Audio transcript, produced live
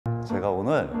제가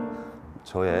오늘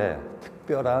저의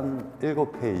특별한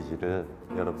 7페이지를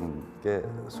여러분께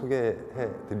소개해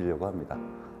드리려고 합니다.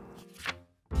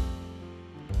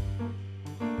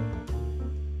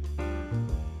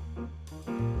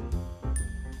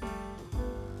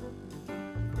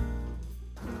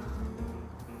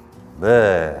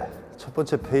 네, 첫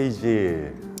번째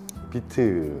페이지,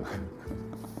 비트.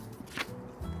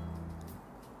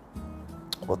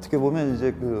 어떻게 보면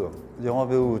이제 그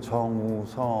영화배우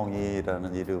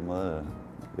정우성이라는 이름을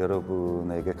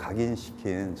여러분에게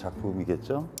각인시킨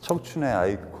작품이겠죠? 청춘의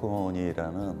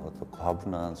아이콘이라는 어떤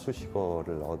과분한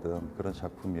수식어를 얻은 그런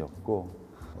작품이었고,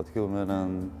 어떻게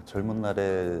보면은 젊은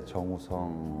날의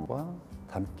정우성과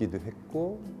닮기도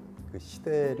했고, 그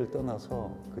시대를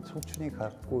떠나서 그 청춘이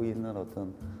갖고 있는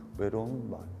어떤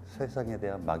외로움, 세상에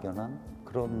대한 막연한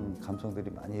그런 감성들이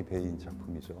많이 배인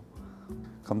작품이죠.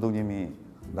 감독님이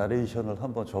나레이션을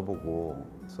한번 저보고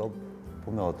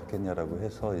써보면 어떻겠냐라고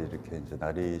해서 이렇게 이제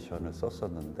나레이션을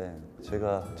썼었는데,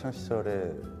 제가 학창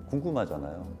시절에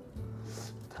궁금하잖아요.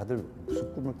 다들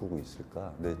무슨 꿈을 꾸고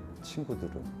있을까? 내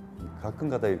친구들은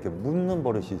가끔가다 이렇게 묻는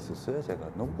버릇이 있었어요. 제가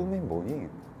너 꿈이 뭐니?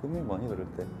 꿈이 뭐니? 그럴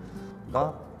때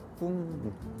나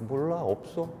꿈 몰라,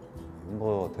 없어.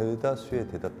 뭐 대다수의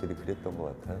대답들이 그랬던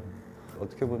것 같아요.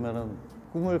 어떻게 보면은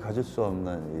꿈을 가질 수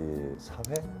없는 이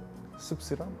사회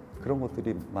씁쓸함 그런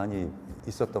것들이 많이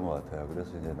있었던 것 같아요.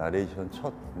 그래서 이제 나레이션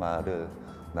첫 말을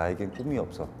나에겐 꿈이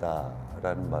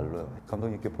없었다라는 말로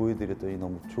감독님께 보여드렸더니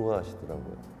너무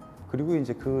좋아하시더라고요. 그리고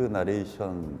이제 그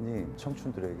나레이션이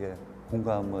청춘들에게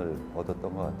공감을 얻었던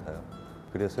것 같아요.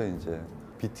 그래서 이제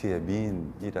비트의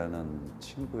민이라는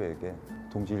친구에게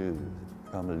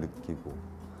동질감을 느끼고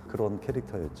그런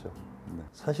캐릭터였죠. 네.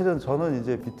 사실은 저는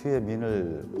이제 비트의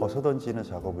민을 벗어던지는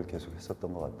작업을 계속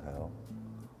했었던 것 같아요.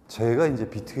 제가 이제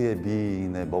비트의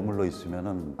민에 머물러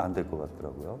있으면 안 될 것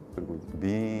같더라고요. 그리고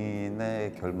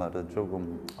민의 결말은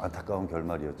조금 안타까운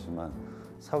결말이었지만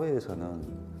사회에서는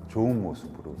좋은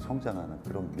모습으로 성장하는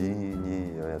그런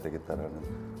민이어야 되겠다라는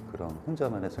그런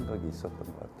혼자만의 생각이 있었던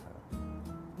것 같아요.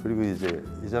 그리고 이제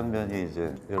이 장면이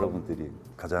이제 여러분들이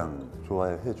가장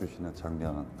좋아해 주시는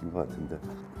장면인 것 같은데,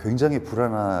 굉장히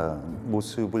불안한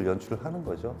모습을 연출하는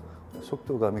거죠.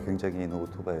 속도감이 굉장히 있는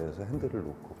오토바이에서 핸들을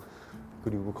놓고,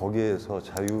 그리고 거기에서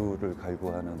자유를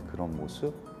갈구하는 그런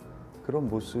모습, 그런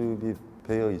모습이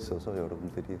배어 있어서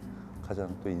여러분들이 가장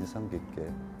또 인상 깊게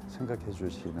생각해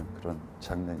주시는 그런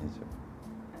장면이죠.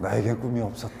 나에겐 꿈이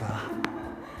없었다.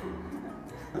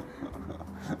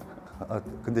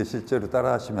 근데 실제로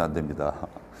따라 하시면 안 됩니다.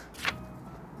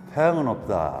 태양은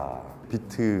없다.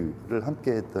 비트를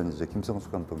함께 했던 이제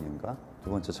김성수 감독님과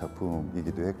두 번째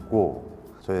작품이기도 했고,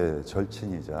 저의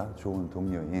절친이자 좋은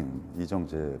동료인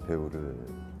이정재 배우를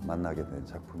만나게 된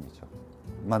작품이죠.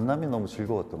 만남이 너무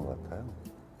즐거웠던 것 같아요.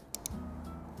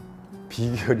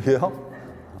 비결이요?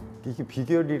 이게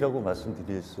비결이라고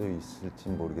말씀드릴 수 있을지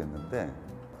모르겠는데,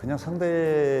 그냥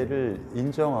상대를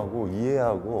인정하고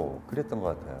이해하고 그랬던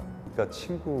것 같아요. 그러니까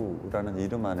친구라는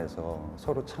이름 안에서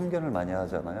서로 참견을 많이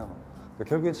하잖아요. 그러니까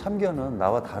결국엔 참견은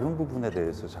나와 다른 부분에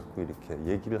대해서 자꾸 이렇게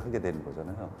얘기를 하게 되는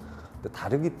거잖아요. 근데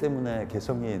다르기 때문에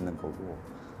개성이 있는 거고,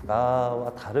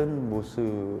 나와 다른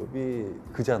모습이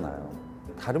그잖아요.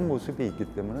 다른 모습이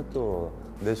있기 때문에 또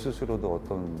내 스스로도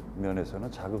어떤 면에서는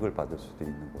자극을 받을 수도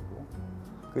있는 거고,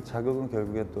 그 자극은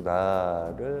결국엔 또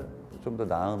나를 좀 더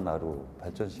나은 나로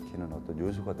발전시키는 어떤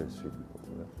요소가 될 수 있는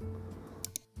거고요.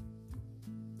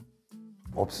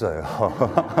 없어요.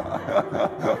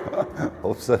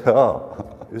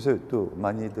 없어요. 요새 또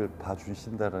많이들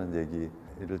봐주신다는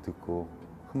얘기를 듣고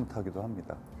흐뭇하기도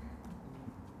합니다.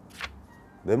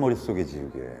 내 머릿속에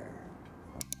지우개.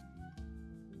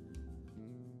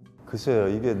 글쎄요,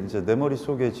 이게 이제 내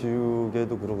머릿속에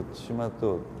지우개도 그렇지만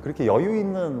또 그렇게 여유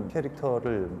있는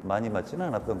캐릭터를 많이 맡지는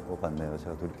않았던 것 같네요.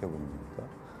 제가 돌이켜보니까.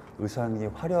 의상이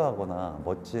화려하거나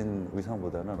멋진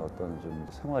의상보다는 어떤 좀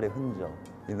생활의 흔적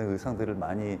있는 의상들을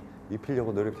많이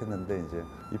입히려고 노력했는데, 이제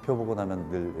입혀보고 나면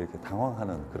늘 이렇게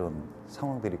당황하는 그런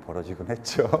상황들이 벌어지곤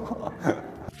했죠.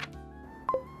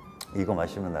 이거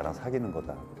마시면 나랑 사귀는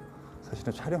거다.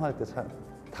 사실은 촬영할 때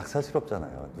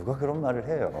닭살스럽잖아요. 누가 그런 말을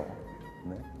해요.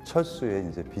 네? 철수에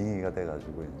이제 빙의가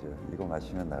돼가지고 이제 이거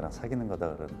마시면 나랑 사귀는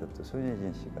거다 그러는데, 또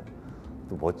손예진 씨가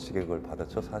또 멋지게 그걸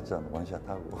받아쳐서 한 잔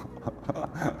원샷하고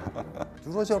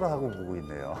뚫어져라 하고 보고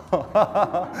있네요.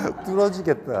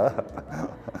 뚫어지겠다.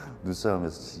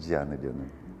 눈싸움에서 지지 않으려는.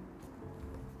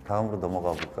 다음으로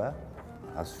넘어가 볼까요?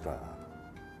 아수라.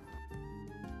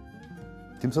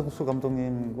 김성수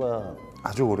감독님과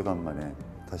아주 오래간만에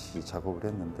다시 작업을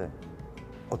했는데,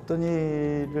 어떤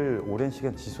일을 오랜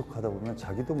시간 지속하다 보면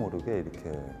자기도 모르게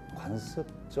이렇게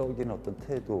관습적인 어떤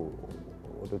태도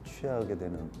취하게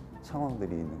되는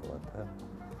상황들이 있는 것 같아요.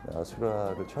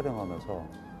 아수라를 촬영하면서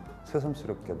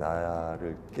새삼스럽게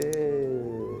나를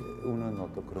깨우는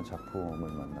어떤 그런 작품을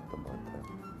만났던 것 같아요.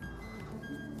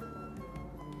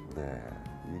 네,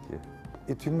 이게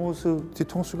이 뒷모습,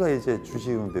 뒤통수가 이제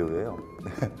주지훈 배우예요.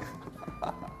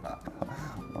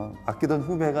 아끼던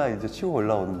후배가 이제 치고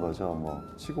올라오는 거죠. 뭐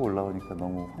치고 올라오니까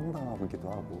너무 황당하기도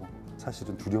하고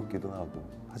사실은 두렵기도 하고,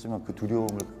 하지만 그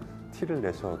두려움을 티를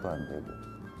내서도 안 되고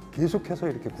계속해서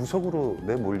이렇게 구석으로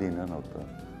내몰리는 어떤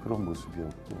그런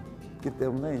모습이었고, 그렇기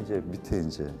때문에 이제 밑에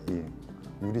이제 이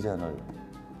유리잔을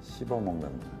씹어먹는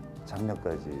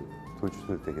장면까지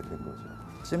돌출되게 된 거죠.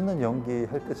 씹는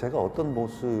연기할 때 제가 어떤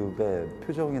모습의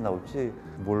표정이 나올지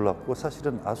몰랐고,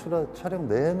 사실은 아수라 촬영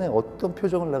내내 어떤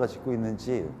표정을 내가 짓고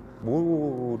있는지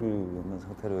모르는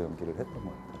상태로 연기를 했던 것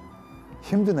같아요.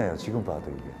 힘드네요, 지금 봐도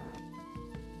이게.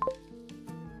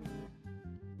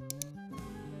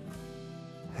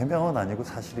 해명은 아니고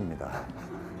사실입니다.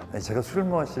 제가 술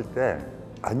마실 때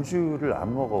안주를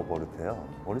안 먹어 버릇해요.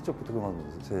 어릴 적부터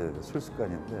그만 제 술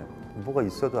습관인데, 뭐가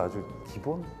있어도 아주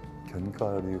기본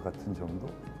견과류 같은 정도?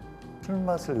 술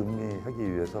맛을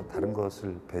음미하기 위해서 다른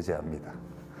것을 배제합니다.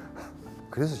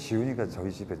 그래서 지훈이가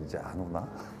저희 집에 이제 안 오나?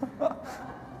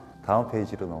 다음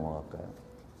페이지로 넘어갈까요?